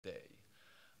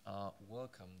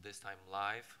Welcome, this time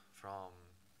live from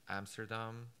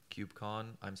Amsterdam,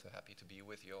 KubeCon. I'm so happy to be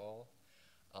with you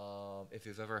all. If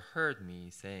you've ever heard me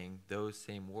saying those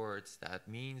same words, that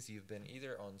means you've been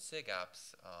either on SIG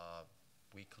Apps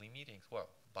weekly meetings, well,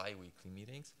 bi-weekly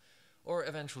meetings, or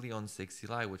eventually on SIG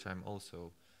CLI, which I'm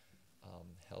also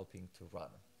helping to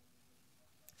run.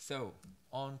 So,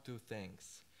 on to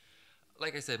things.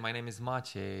 Like I said, my name is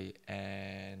Maciej,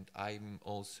 and I'm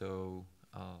also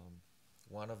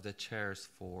one of the chairs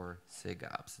for SIG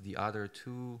Apps. The other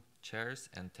two chairs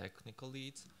and technical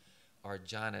leads are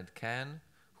Jan and Ken,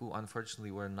 who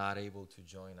unfortunately were not able to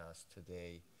join us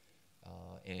today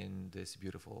in this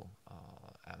beautiful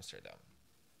Amsterdam.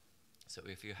 So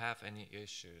if you have any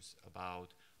issues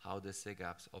about how the SIG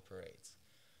Apps operates,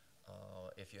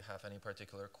 if you have any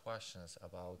particular questions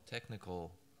about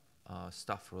technical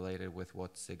stuff related with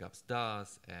what SIG Apps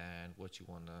does and what you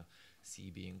want to see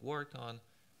being worked on,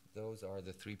 those are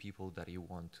the three people that you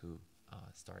want to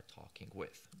start talking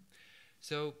with.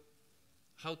 So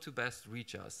how to best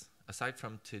reach us? Aside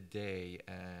from today,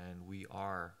 and we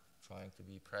are trying to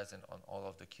be present on all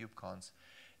of the KubeCons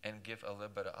and give a little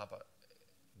bit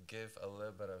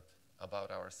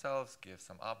about ourselves, give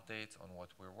some updates on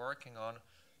what we're working on.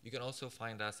 You can also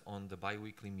find us on the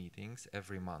bi-weekly meetings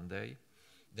every Monday.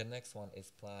 The next one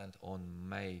is planned on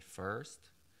May 1st.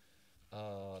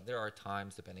 There are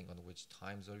times, depending on which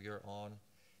time zone you're on.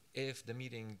 If the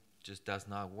meeting just does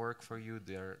not work for you,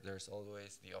 there's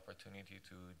always the opportunity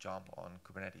to jump on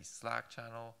Kubernetes Slack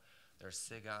channel. There's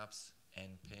SIG Apps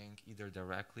and ping either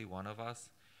directly one of us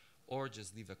or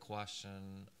just leave a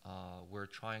question. We're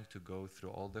trying to go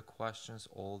through all the questions,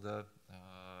 all the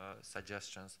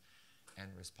suggestions, and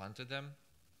respond to them.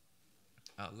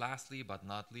 Lastly, but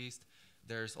not least,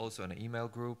 there's also an email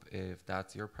group. If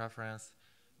that's your preference,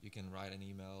 you can write an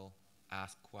email,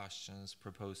 ask questions,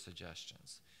 propose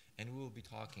suggestions. And we will be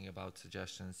talking about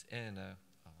suggestions in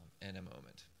a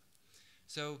moment.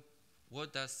 So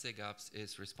what does SIG Apps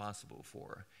is responsible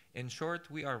for? In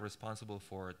short, we are responsible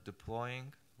for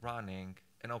deploying, running,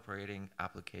 and operating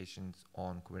applications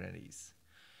on Kubernetes.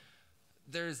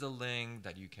 There is a link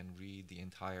that you can read the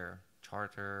entire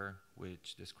charter,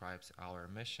 which describes our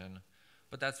mission,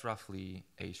 but that's roughly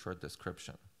a short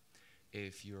description.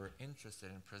 If you're interested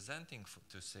in presenting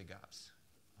to SIG Apps,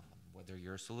 whether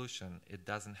your solution, it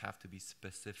doesn't have to be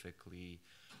specifically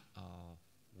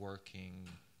working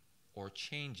or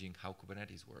changing how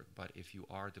Kubernetes work, but if you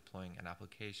are deploying an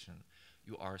application,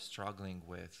 you are struggling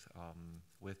with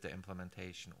the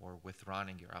implementation or with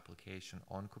running your application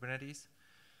on Kubernetes,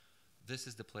 this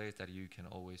is the place that you can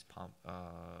always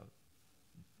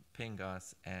ping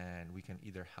us, and we can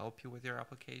either help you with your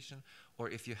application, or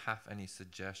if you have any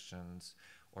suggestions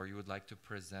or you would like to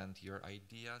present your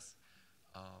ideas,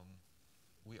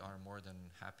 we are more than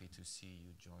happy to see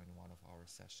you join one of our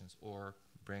sessions or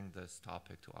bring this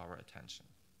topic to our attention.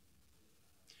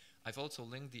 I've also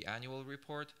linked the annual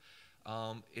report.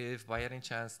 If by any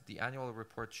chance the annual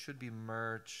report should be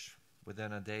merged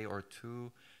within a day or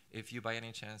two, if you by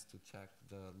any chance to check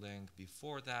the link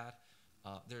before that,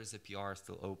 there is a PR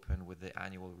still open with the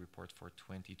annual report for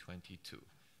 2022.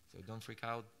 So don't freak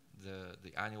out.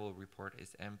 The annual report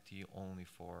is empty only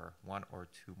for 1 or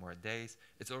 2 more days.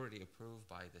 It's already approved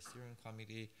by the steering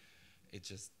committee. It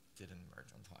just didn't merge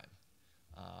on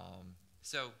time.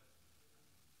 So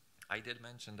I did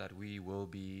mention that we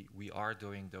are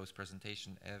doing those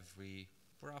presentations every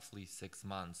roughly 6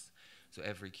 months. So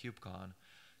every KubeCon.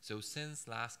 So since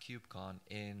last KubeCon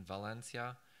in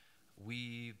Valencia,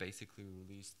 we basically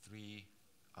released 3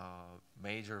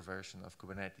 major versions of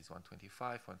Kubernetes,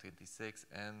 125, 126,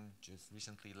 and just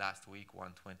recently last week,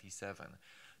 127.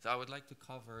 So I would like to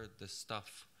cover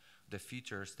the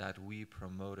features that we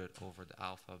promoted over the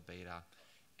alpha, beta,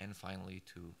 and finally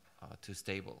to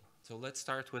stable. So let's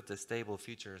start with the stable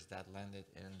features that landed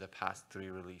in the past 3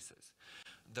 releases.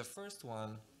 The first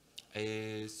one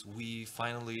is we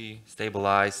finally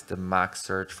stabilized the max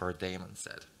search for daemon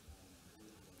set.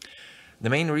 The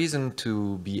main reason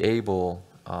to be able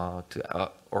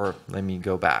or let me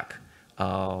go back.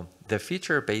 The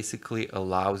feature basically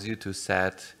allows you to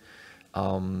set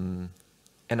an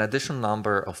additional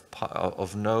number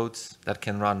of nodes that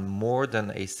can run more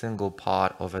than a single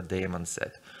pod of a daemon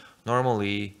set.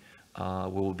 Normally, we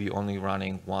will be only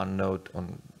running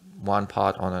one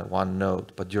pod on one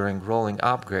node, but during rolling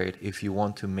upgrade, if you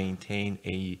want to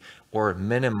maintain or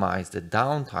minimize the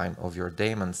downtime of your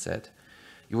daemon set,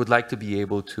 you would like to be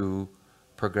able to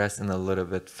progress in a little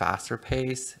bit faster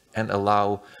pace and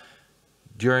allow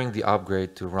during the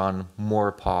upgrade to run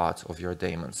more pods of your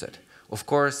daemon set, Of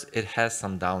course, it has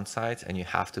some downsides, and you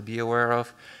have to be aware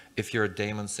of. If your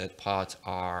daemon set pods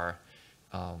are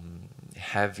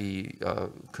heavy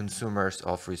consumers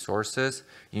of resources,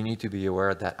 you need to be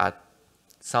aware that at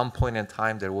some point in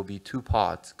time, there will be 2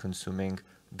 pods consuming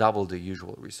double the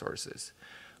usual resources.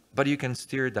 But you can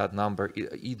steer that number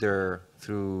either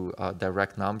through a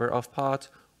direct number of pods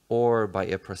or by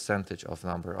a percentage of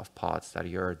number of pods that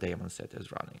your daemon set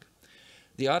is running.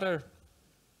 The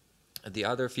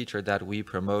other feature that we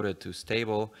promoted to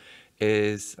stable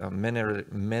is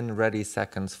min ready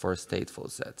seconds for stateful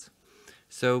sets.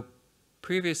 So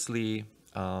previously,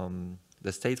 the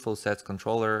stateful sets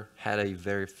controller had a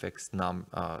very fixed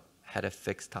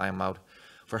fixed timeout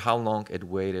for how long it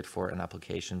waited for an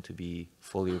application to be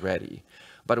fully ready.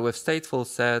 But with stateful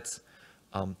sets,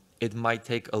 it might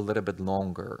take a little bit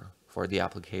longer for the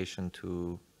application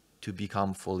to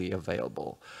become fully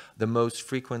available. The most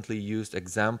frequently used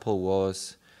example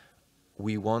was,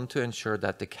 we want to ensure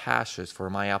that the caches for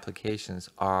my applications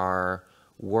are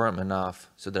warm enough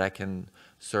so that I can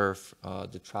serve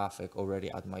the traffic already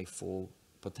at my full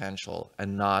potential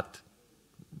and not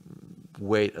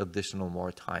wait additional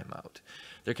more timeout.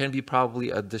 There can be probably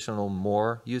additional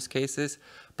more use cases,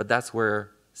 but that's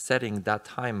where setting that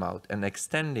timeout and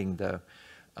extending the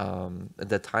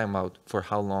timeout for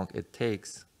how long it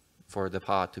takes for the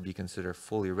pod to be considered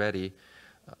fully ready,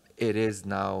 it is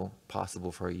now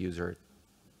possible for a user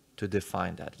to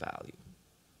define that value.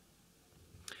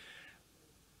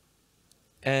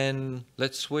 And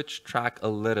let's switch track a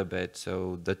little bit.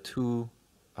 So the 2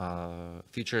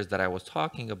 features that I was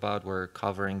talking about were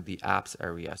covering the apps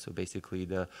area, so basically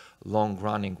the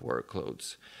long-running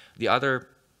workloads. The other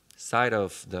side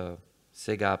of the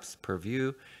SIG Apps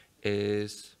purview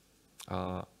is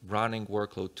running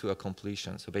workload to a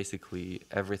completion. So basically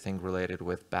everything related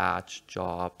with batch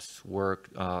jobs,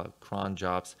 cron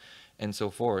jobs, and so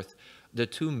forth. The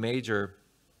 2 major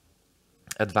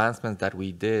advancements that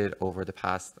we did over the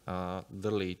past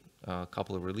literally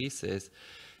couple of releases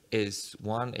is,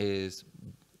 one is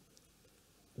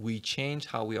we changed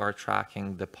how we are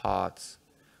tracking the pods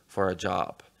for a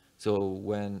job. So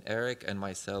when Eric and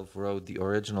myself wrote the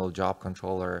original job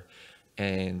controller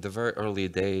in the very early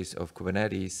days of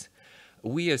Kubernetes,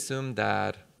 we assumed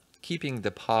that keeping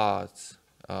the pods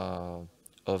of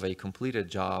a completed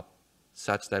job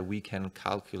such that we can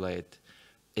calculate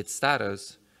its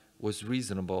status was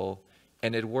reasonable,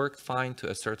 and it worked fine to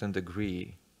a certain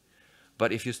degree.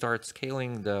 But if you start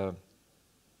scaling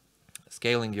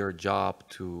your job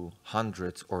to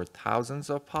hundreds or thousands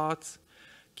of pods,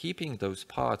 keeping those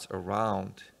pods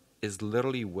around is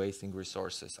literally wasting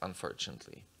resources,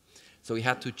 unfortunately. So we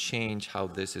had to change how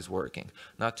this is working.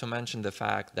 Not to mention the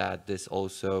fact that this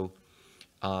also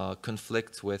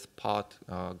conflicts with pod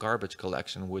garbage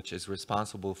collection, which is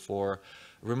responsible for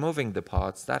removing the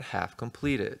pods that have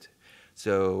completed.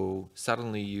 So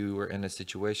suddenly you are in a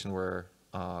situation where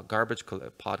pod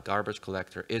garbage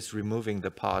collector is removing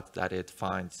the pods that it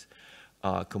finds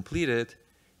completed,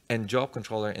 and job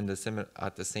controller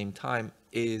at the same time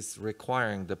is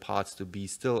requiring the pods to be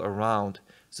still around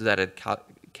so that it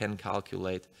can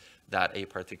calculate that a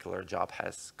particular job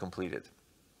has completed.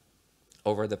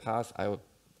 Over the past, I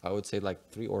would say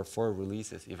like 3 or 4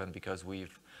 releases, even because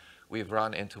we've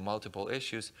run into multiple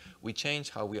issues, we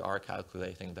changed how we are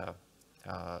calculating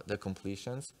the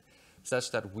completions,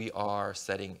 such that we are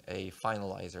setting a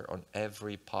finalizer on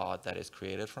every pod that is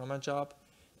created from a job,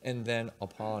 and then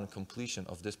upon completion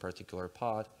of this particular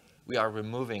pod, we are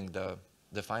removing the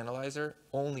finalizer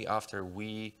only after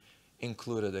we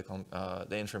included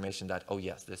the information that, oh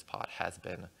yes, this pod has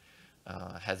been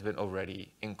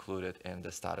already included in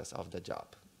the status of the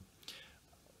job.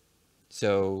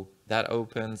 So that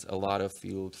opens a lot of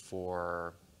field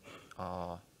for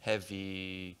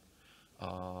heavy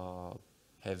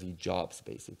jobs,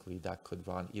 basically, that could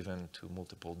run even to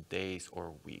multiple days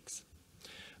or weeks.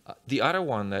 The other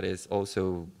one that is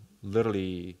also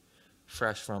literally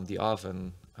fresh from the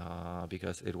oven,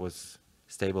 because it was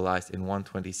stabilized in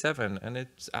 127, and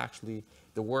it's actually,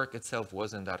 the work itself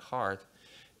wasn't that hard,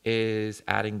 is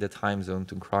adding the time zone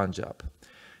to cron job.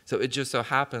 So it just so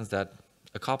happens that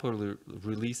a couple of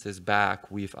releases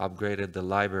back, we've upgraded the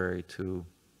library to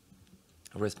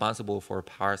responsible for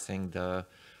parsing the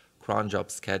cron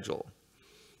job schedule.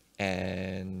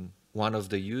 And one of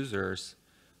the users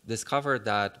discovered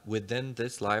that within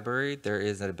this library, there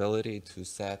is an ability to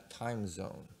set time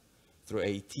zone through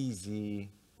a TZ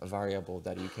variable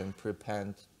that you can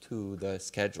prepend to the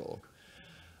schedule.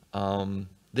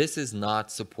 This is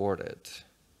not supported,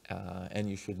 and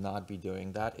you should not be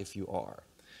doing that if you are.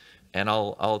 And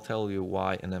I'll tell you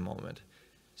why in a moment.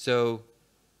 So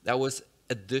that was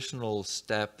additional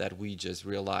step that we just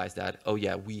realized that, oh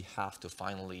yeah, we have to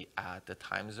finally add the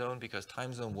time zone, because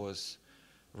time zone was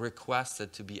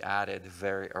requested to be added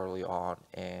very early on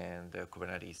in the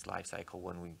Kubernetes lifecycle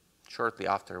when we, shortly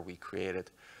after we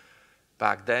created.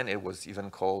 Back then, it was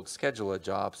even called scheduler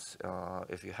jobs.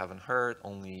 If you haven't heard,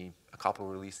 only a couple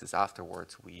releases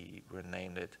afterwards, we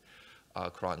renamed it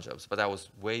cron jobs. But that was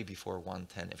way before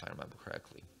 110, if I remember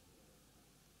correctly.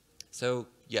 So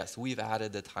yes, we've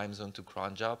added the time zone to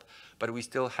cron job, but we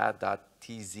still had that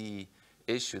TZ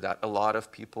issue that a lot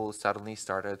of people suddenly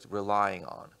started relying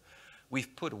on.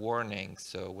 We've put warnings,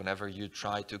 so whenever you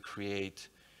try to create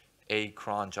a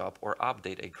cron job or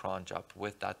update a cron job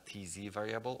with that TZ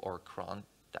variable or cron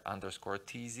underscore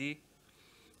TZ,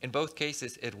 in both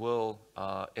cases it will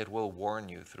warn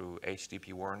you through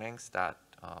HTTP warnings that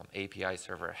API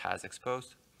server has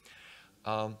exposed.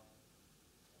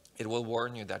 It will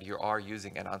warn you that you are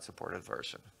using an unsupported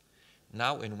version.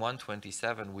 Now in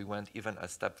 127 we went even a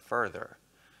step further,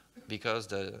 because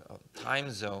the time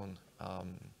zone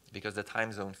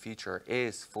feature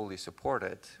is fully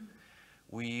supported.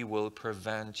 We will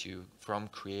prevent you from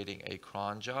creating a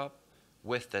cron job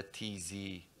with the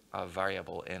TZ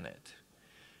variable in it.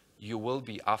 You will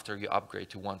be, after you upgrade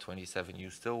to 127, you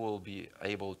still will be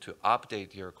able to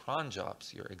update your cron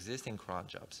jobs, your existing cron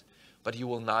jobs, but you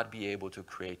will not be able to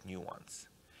create new ones.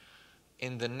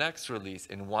 In the next release,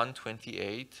 in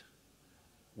 128,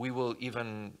 we will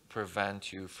even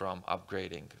prevent you from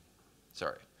upgrading.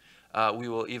 We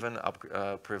will even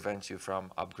prevent you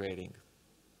from upgrading.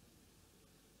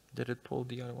 Did it pull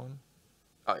the other one?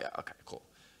 Oh yeah, okay, cool.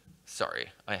 Sorry,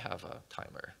 I have a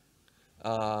timer.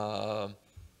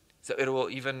 So it will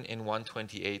even in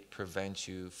 128 prevent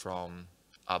you from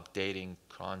updating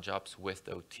cron jobs with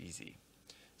OTZ.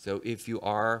 So if you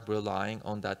are relying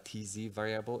on that TZ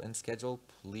variable in schedule,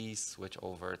 please switch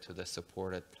over to the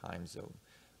supported time zone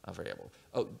variable.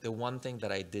 Oh, the one thing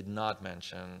that I did not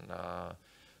mention,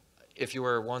 if you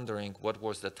were wondering what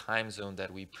was the time zone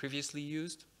that we previously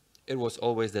used, it was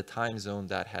always the time zone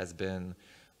that has been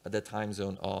the time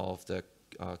zone of the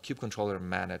kube controller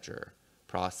manager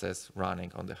process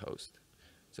running on the host.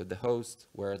 So the host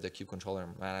where the kube controller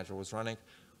manager was running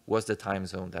was the time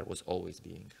zone that was always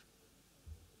being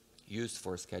used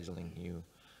for scheduling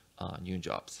new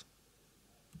jobs.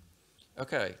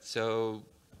 Okay, so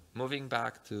moving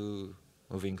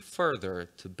further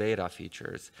to beta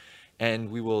features, and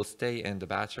we will stay in the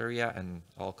batch area, and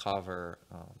I'll cover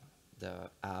the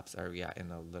apps area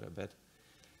in a little bit.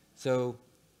 So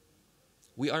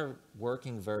we are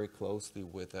working very closely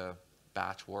with a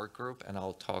batch work group, and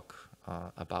I'll talk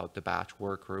about the batch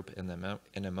work group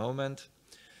in a moment.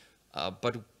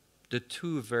 But the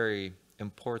two very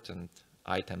important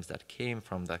items that came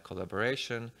from that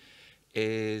collaboration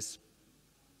is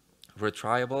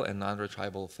retriable and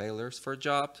non-retriable failures for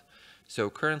jobs.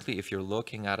 So currently, if you're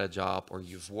looking at a job or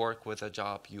you've worked with a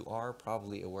job, you are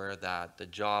probably aware that the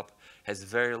job has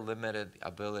very limited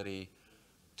ability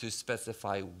to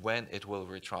specify when it will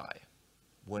retry.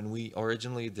 When we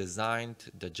originally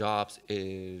designed the jobs,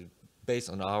 based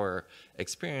on our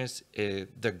experience,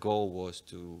 the goal was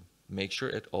to make sure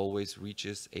it always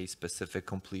reaches a specific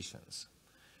completions.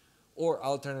 Or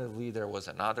alternatively, there was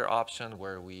another option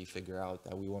where we figure out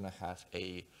that we want to have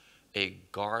a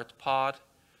guard pod,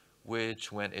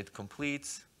 which when it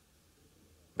completes,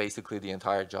 basically the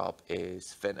entire job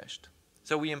is finished.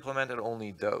 So we implemented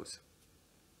only those.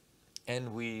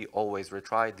 And we always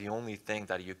retried. The only thing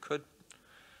that you could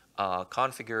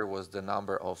configure was the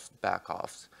number of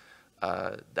backoffs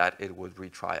that it would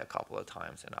retry a couple of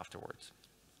times and afterwards.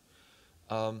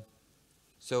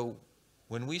 So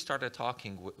when we started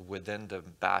talking within the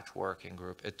batch working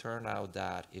group, it turned out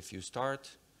that if you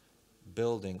start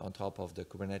building on top of the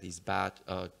Kubernetes batch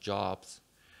jobs,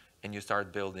 and you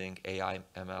start building AI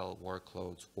ML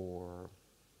workloads or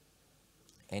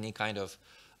any kind of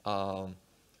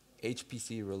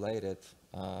HPC related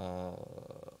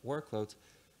workloads,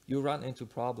 you run into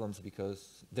problems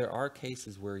because there are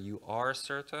cases where you are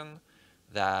certain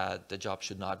that the job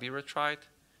should not be retried.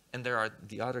 And there are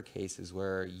the other cases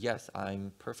where, yes,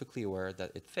 I'm perfectly aware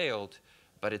that it failed,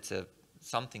 but it's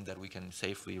something that we can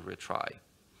safely retry.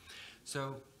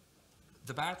 So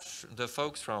the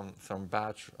folks from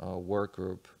batch work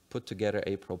group put together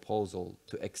a proposal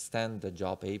to extend the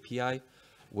job API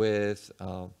with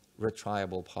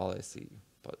retriable policy,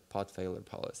 pod failure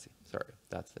policy. Sorry,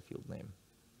 that's the field name.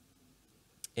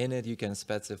 In it, you can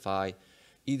specify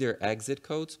either exit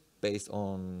codes based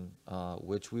on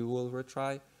which we will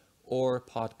retry, or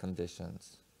pod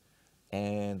conditions.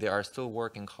 and they are still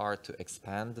working hard to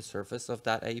expand the surface of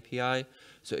that API.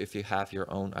 So if you have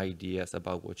your own ideas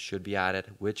about what should be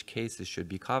added, which cases should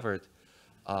be covered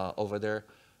over there,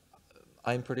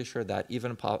 I'm pretty sure that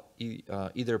even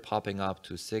either popping up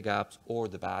to SIG Apps or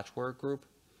the batch work group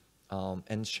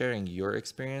and sharing your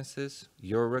experiences,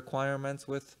 your requirements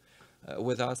with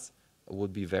us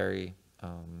would be very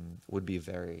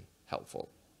helpful.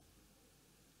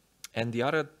 And the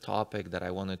other topic that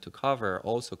I wanted to cover,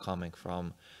 also coming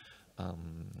from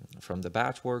the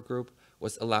batch work group,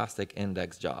 was elastic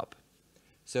index job.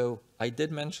 So I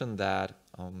did mention that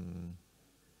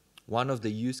one of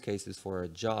the use cases for a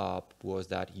job was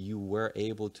that you were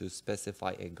able to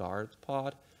specify a guard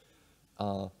pod,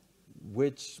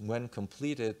 which when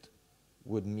completed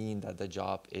would mean that the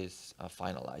job is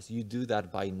finalized. You do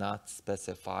that by not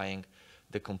specifying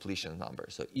the completion number.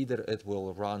 So either it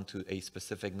will run to a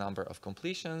specific number of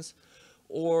completions,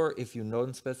 or if you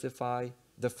don't specify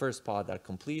the first pod that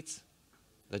completes,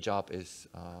 the job is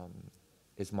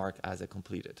marked as a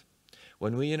completed.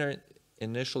 When we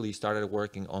initially started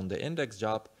working on the index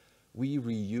job, we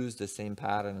reused the same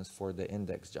patterns for the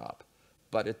index job.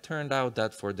 But it turned out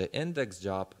that for the index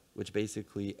job, which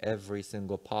basically every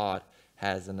single pod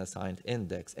has an assigned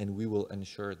index, and we will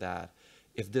ensure that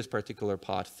if this particular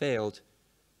pod failed,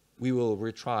 we will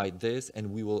retry this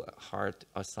and we will hard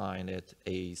assign it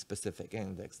a specific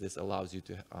index. This allows you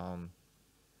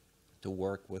to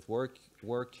work with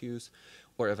work queues,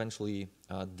 or eventually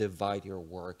divide your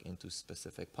work into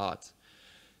specific pods.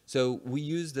 So we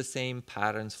use the same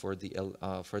patterns for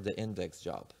the index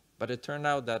job, but it turned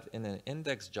out that in an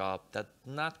index job, that's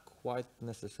not quite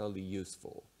necessarily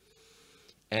useful.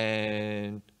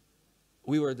 And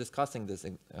we were discussing this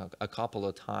a couple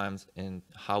of times in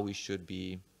how we should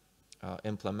be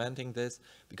implementing this,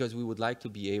 because we would like to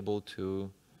be able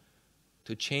to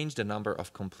change the number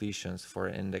of completions for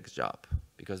an index job.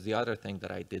 Because the other thing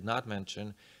that I did not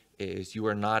mention is you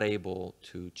were not able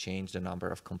to change the number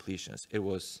of completions. It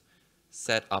was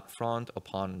set up front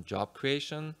upon job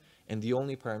creation, and the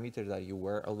only parameter that you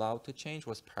were allowed to change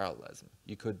was parallelism.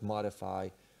 You could modify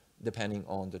depending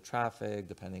on the traffic,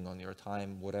 depending on your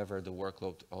time, whatever the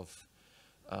workload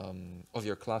of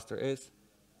your cluster is,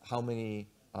 how many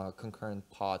concurrent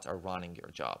pods are running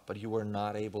your job, but you were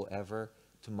not able ever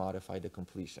to modify the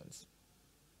completions.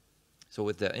 So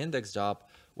with the index job,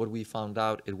 what we found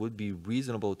out, it would be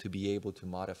reasonable to be able to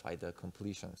modify the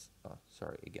completions.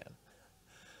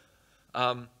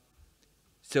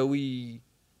 So we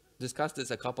discussed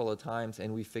this a couple of times,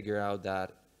 and we figured out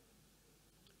that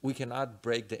we cannot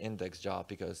break the index job,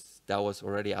 because that was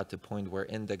already at the point where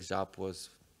index job was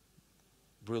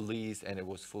released and it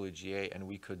was fully GA, and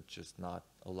we could just not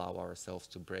allow ourselves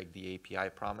to break the API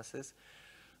promises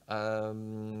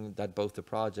that both the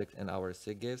project and our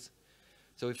SIG gives.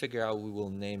 So we figure out we will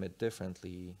name it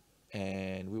differently,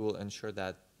 and we will ensure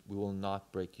that we will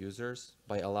not break users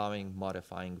by allowing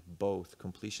modifying both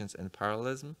completions and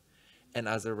parallelism. And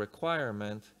as a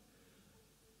requirement,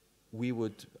 we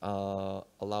would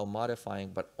allow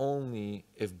modifying, but only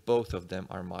if both of them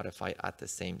are modified at the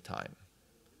same time.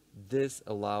 This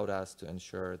allowed us to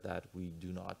ensure that we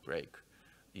do not break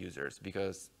users,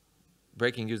 because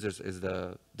breaking users is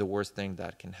the worst thing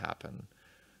that can happen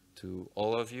to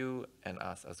all of you and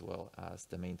us as well as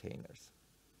the maintainers.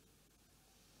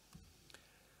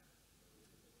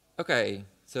 Okay,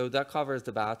 so that covers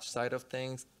the batch side of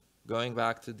things. Going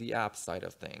back to the app side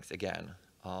of things again.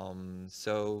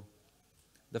 So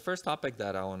the first topic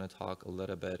that I want to talk a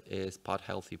little bit is pod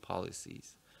healthy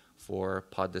policies for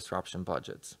pod disruption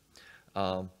budgets.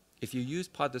 If you use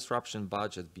pod disruption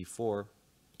budget before,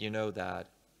 you know that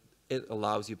it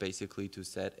allows you basically to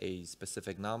set a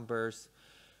specific numbers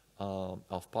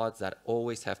of pods that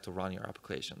always have to run your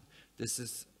application. This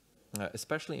is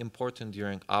especially important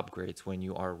during upgrades when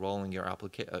you are rolling your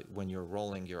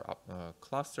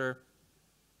cluster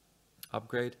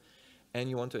upgrade, and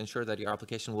you want to ensure that your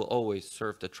application will always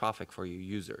serve the traffic for your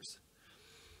users.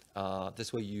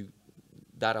 This way,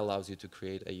 that allows you to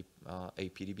create a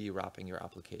PDB wrapping your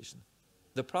application.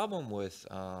 The problem with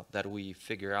that we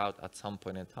figure out at some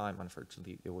point in time,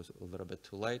 unfortunately it was a little bit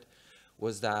too late,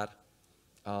 was that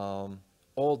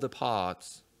all the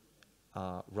pods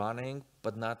running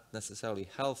but not necessarily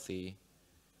healthy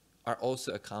are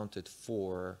also accounted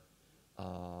for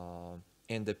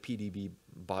in the PDB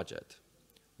budget,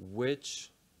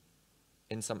 which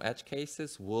in some edge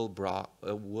cases will block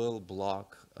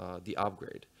the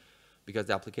upgrade, because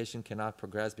the application cannot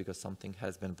progress because something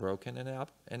has been broken in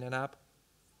an app.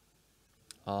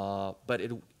 But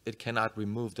it cannot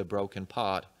remove the broken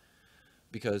pod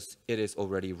because it is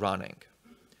already running.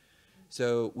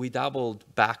 So we dabbled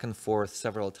back and forth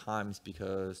several times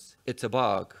because it's a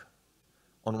bug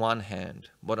on one hand,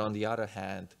 but on the other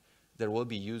hand, there will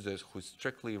be users who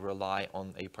strictly rely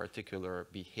on a particular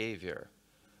behavior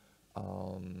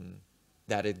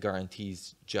that it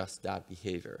guarantees just that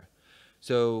behavior.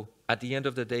 So at the end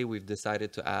of the day, we've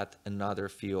decided to add another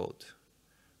field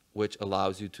which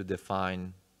allows you to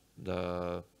define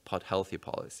the pod healthy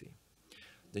policy.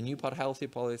 The new pod healthy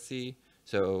policy,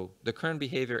 so the current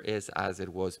behavior is as it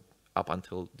was up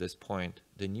until this point.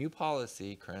 The new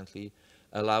policy currently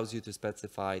allows you to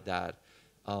specify that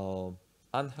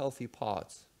unhealthy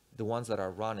pods, the ones that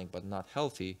are running but not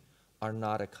healthy, are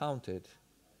not accounted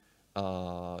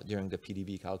during the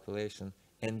PDB calculation,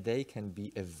 and they can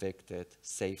be evicted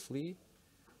safely.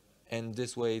 And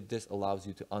this way, this allows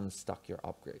you to unstuck your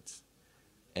upgrades.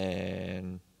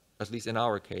 And at least in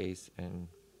our case, and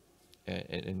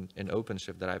in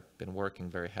OpenShift that I've been working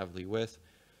very heavily with,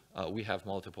 we have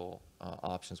multiple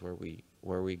options where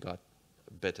we got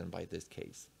bitten by this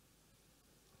case.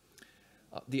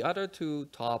 The other two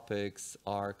topics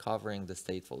are covering the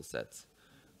stateful sets.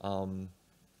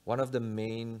 One of the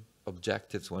main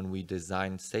objectives when we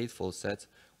designed stateful sets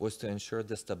was to ensure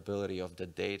the stability of the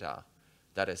data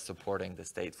that is supporting the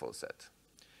stateful set.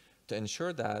 To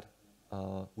ensure that,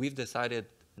 we've decided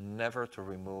never to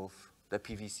remove the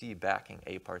PVC backing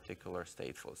a particular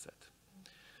stateful set.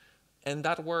 And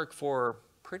that worked for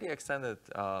pretty extended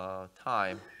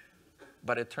time,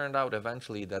 but it turned out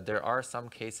eventually that there are some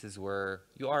cases where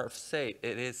it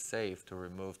is safe to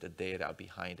remove the data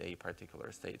behind a particular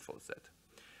stateful set.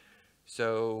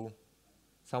 So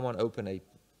someone opened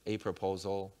a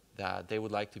proposal that they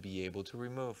would like to be able to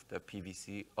remove the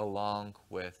PVC along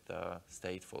with the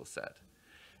stateful set.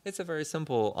 It's a very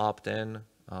simple opt-in.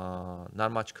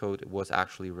 Not much code was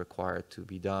actually required to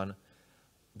be done,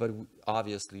 but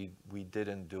obviously we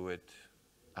didn't do it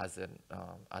as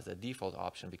a default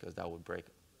option because that would break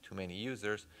too many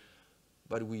users.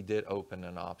 But we did open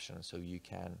an option so you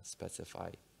can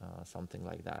specify something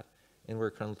like that. And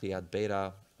we're currently at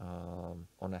beta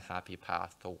on a happy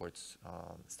path towards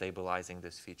stabilizing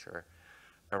this feature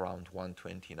around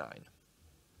 129.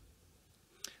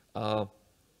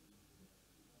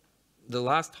 The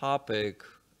last topic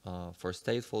for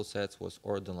stateful sets was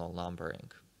ordinal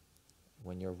numbering.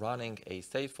 When you're running a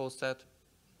stateful set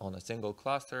on a single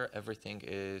cluster, everything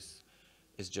is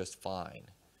just fine.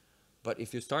 But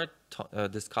if you start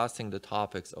discussing the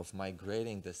topics of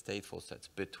migrating the stateful sets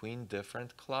between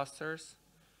different clusters,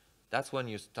 that's when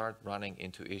you start running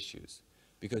into issues.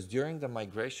 Because during the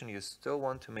migration, you still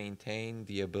want to maintain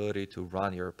the ability to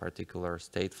run your particular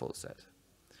stateful set.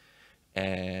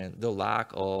 And the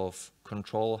lack of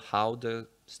control how the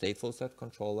stateful set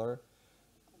controller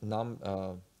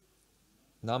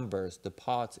numbers the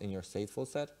pods in your stateful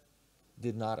set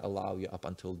did not allow you up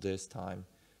until this time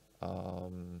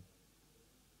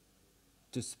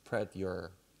to spread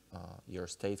your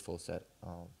stateful set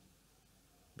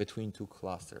between two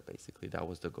clusters. Basically, that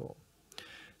was the goal.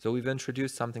 So we've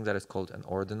introduced something that is called an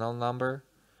ordinal number,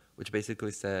 which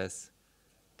basically says,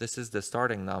 this is the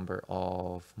starting number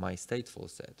of my stateful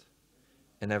set.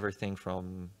 And everything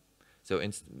from, so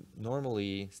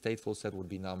normally stateful set would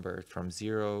be numbered from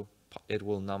 0, it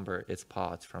will number its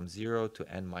pods from 0 to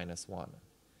n-1.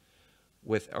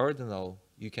 With ordinal,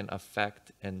 you can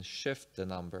affect and shift the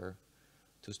number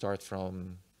to start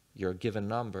from your given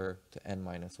number to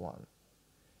n-1.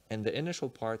 And the initial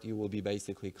part you will be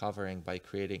basically covering by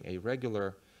creating a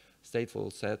regular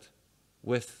stateful set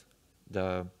with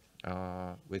the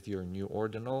with your new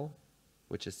ordinal,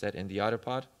 which is set in the other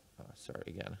pod.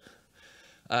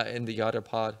 In the other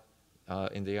pod,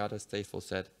 in the other stateful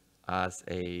set as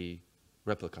a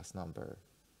replicas number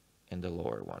in the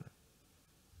lower one.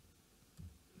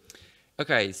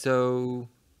 Okay, so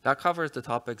that covers the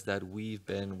topics that we've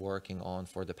been working on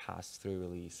for the past 3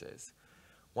 releases.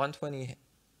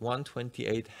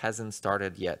 128 hasn't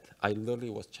started yet. I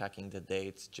literally was checking the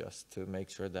dates just to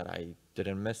make sure that I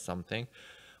didn't miss something,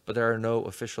 but there are no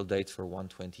official dates for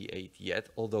 128 yet,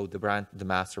 although the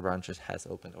master branches has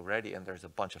opened already and there's a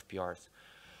bunch of PRs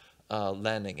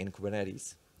landing in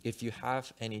Kubernetes. If you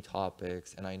have any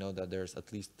topics, and I know that there's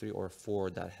at least 3 or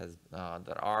 4 that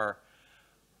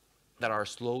are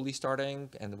slowly starting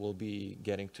and will be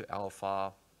getting to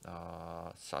alpha,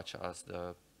 such as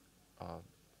the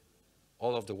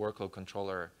all of the workload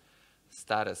controller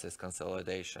status is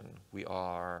consolidation. We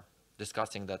are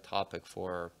discussing that topic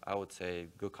for, I would say, a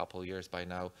good couple of years by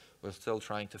now. We're still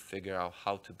trying to figure out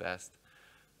how to best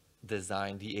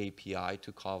design the API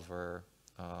to cover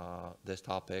this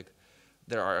topic.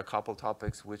 There are a couple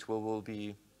topics which will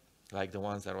be like the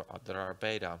ones that are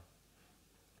beta,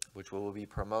 which we will be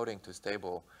promoting to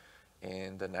stable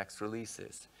in the next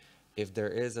releases. If there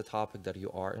is a topic that you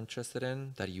are interested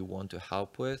in, that you want to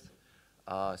help with,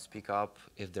 speak up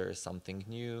if there is something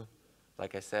new.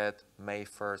 Like I said, May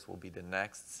 1st will be the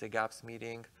next SIG Apps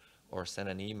meeting, or send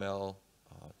an email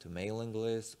to mailing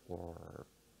list, or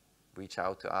reach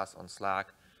out to us on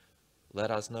Slack. Let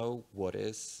us know what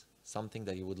is something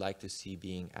that you would like to see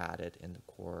being added in the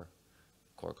core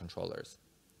controllers.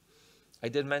 I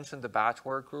did mention the batch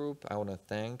work group. I want to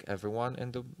thank everyone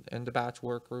in the batch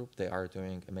work group. They are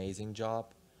doing amazing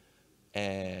job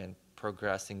and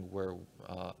progressing where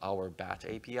our batch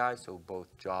API, so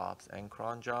both jobs and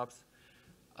cron jobs.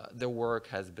 Their work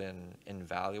has been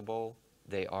invaluable.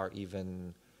 They are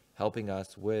even helping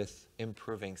us with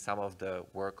improving some of the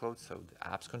workloads, so the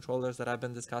apps controllers that I've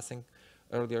been discussing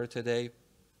earlier today.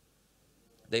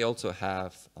 They also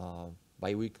have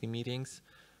bi-weekly meetings.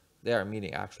 They are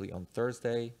meeting actually on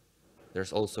Thursday.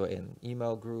 There's also an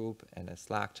email group and a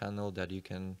Slack channel that you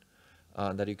can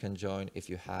join if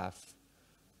you have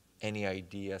any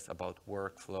ideas about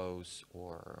workflows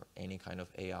or any kind of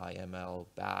AI, ML,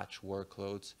 batch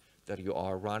workloads that you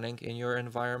are running in your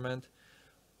environment,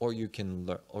 or you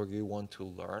want to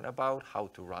learn about how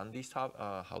to run these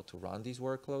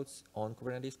workloads on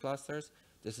Kubernetes clusters.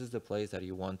 This is the place that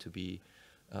you want to be.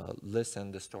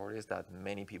 Listen the stories that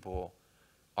many people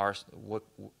are, what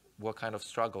kind of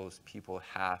struggles people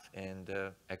have in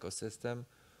the ecosystem,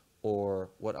 or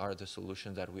what are the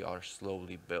solutions that we are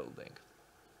slowly building.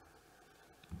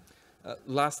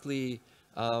 Lastly,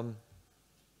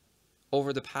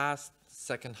 over the past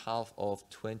second half of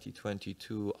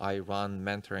 2022, I run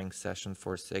mentoring session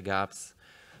for SIG Apps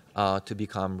to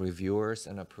become reviewers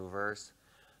and approvers.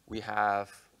 We have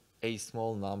a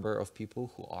small number of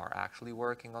people who are actually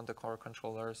working on the core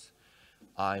controllers.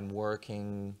 I'm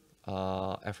working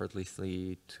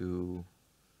effortlessly to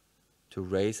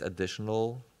raise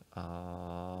additional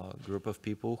group of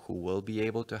people who will be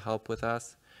able to help with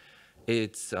us.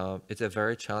 It's a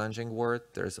very challenging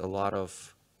work. There's a lot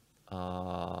of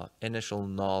initial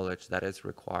knowledge that is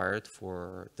required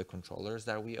for the controllers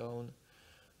that we own.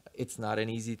 It's not an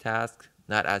easy task,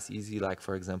 not as easy like,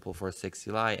 for example, for SIG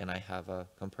CLI, and I have a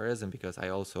comparison because I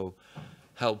also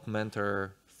help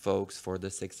mentor folks for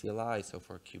the SIG CLI, so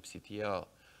for kubectl.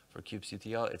 For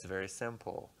kubectl, it's very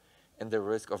simple, and the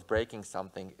risk of breaking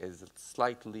something is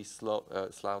slightly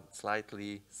smaller,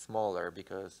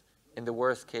 because in the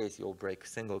worst case, you'll break a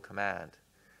single command,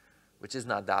 which is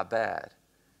not that bad.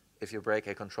 If you break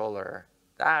a controller,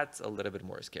 that's a little bit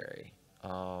more scary,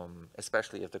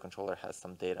 especially if the controller has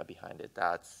some data behind it.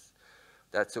 That's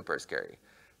super scary.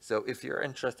 So if you're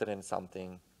interested in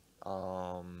something,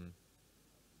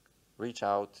 reach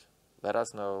out, let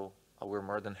us know. We're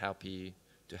more than happy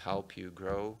to help you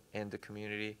grow in the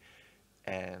community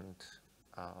and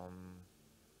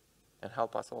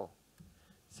help us all.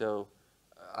 So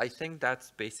I think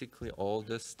that's basically all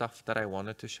the stuff that I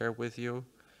wanted to share with you.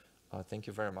 Thank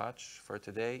you very much for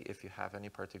today. If you have any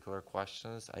particular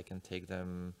questions, I can take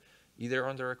them either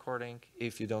on the recording.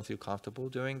 If you don't feel comfortable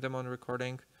doing them on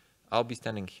recording, I'll be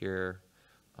standing here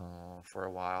for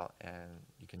a while, and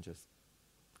you can just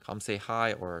come say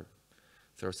hi or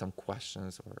throw some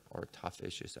questions or tough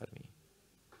issues at me.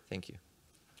 Thank you.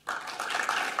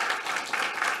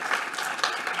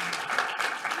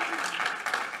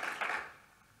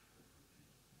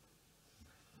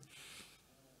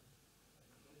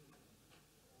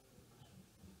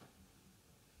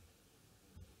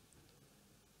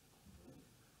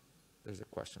 There's a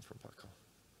question from Paco.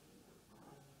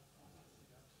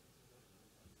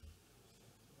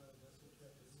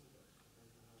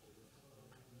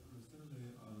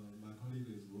 Recently, my colleague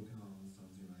is working on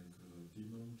something like a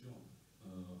demo job.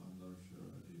 I'm not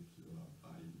sure if you are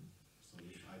buying so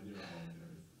this idea or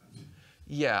there is that.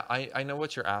 Yeah, I know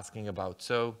what you're asking about.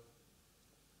 So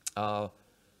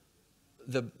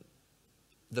the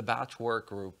batch work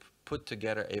group put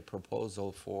together a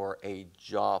proposal for a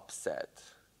job set.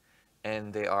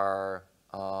 And they are,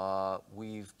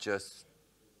 we've just,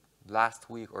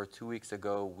 last week or 2 weeks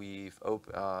ago, we've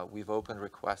opened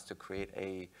requests to create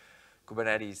a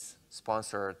Kubernetes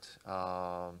sponsored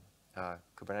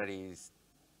Kubernetes.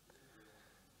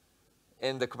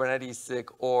 In the Kubernetes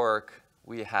SIG org,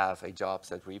 we have a job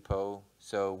set repo.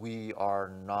 So we are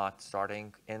not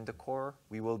starting in the core.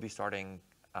 We will be starting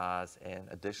as an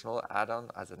additional add-on,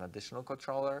 as an additional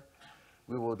controller.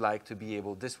 We would like to be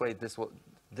able, this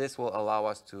will allow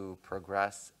us to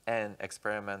progress and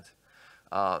experiment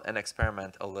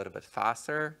a little bit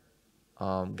faster,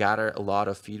 gather a lot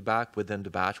of feedback within the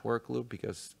batch work loop,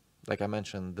 because like I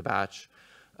mentioned, the batch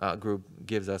group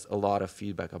gives us a lot of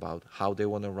feedback about how they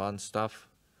want to run stuff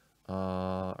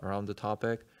around the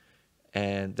topic.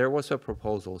 And there was a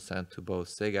proposal sent to both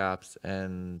SIG Apps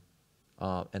and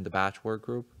the batch work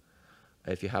group.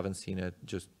 If you haven't seen it,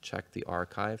 just check the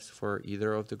archives for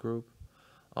either of the group,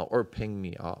 or ping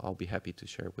me. I'll be happy to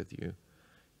share with you.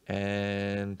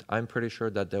 And I'm pretty sure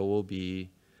that there will be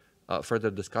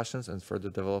further discussions and further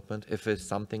development. If it's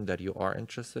something that you are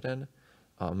interested in,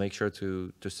 make sure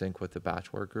to sync with the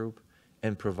batch work group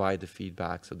and provide the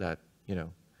feedback so that, you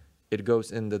know, it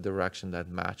goes in the direction that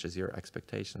matches your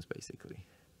expectations, basically.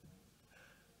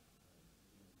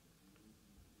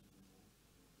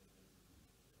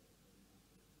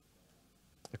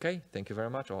 Okay, thank you very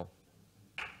much all.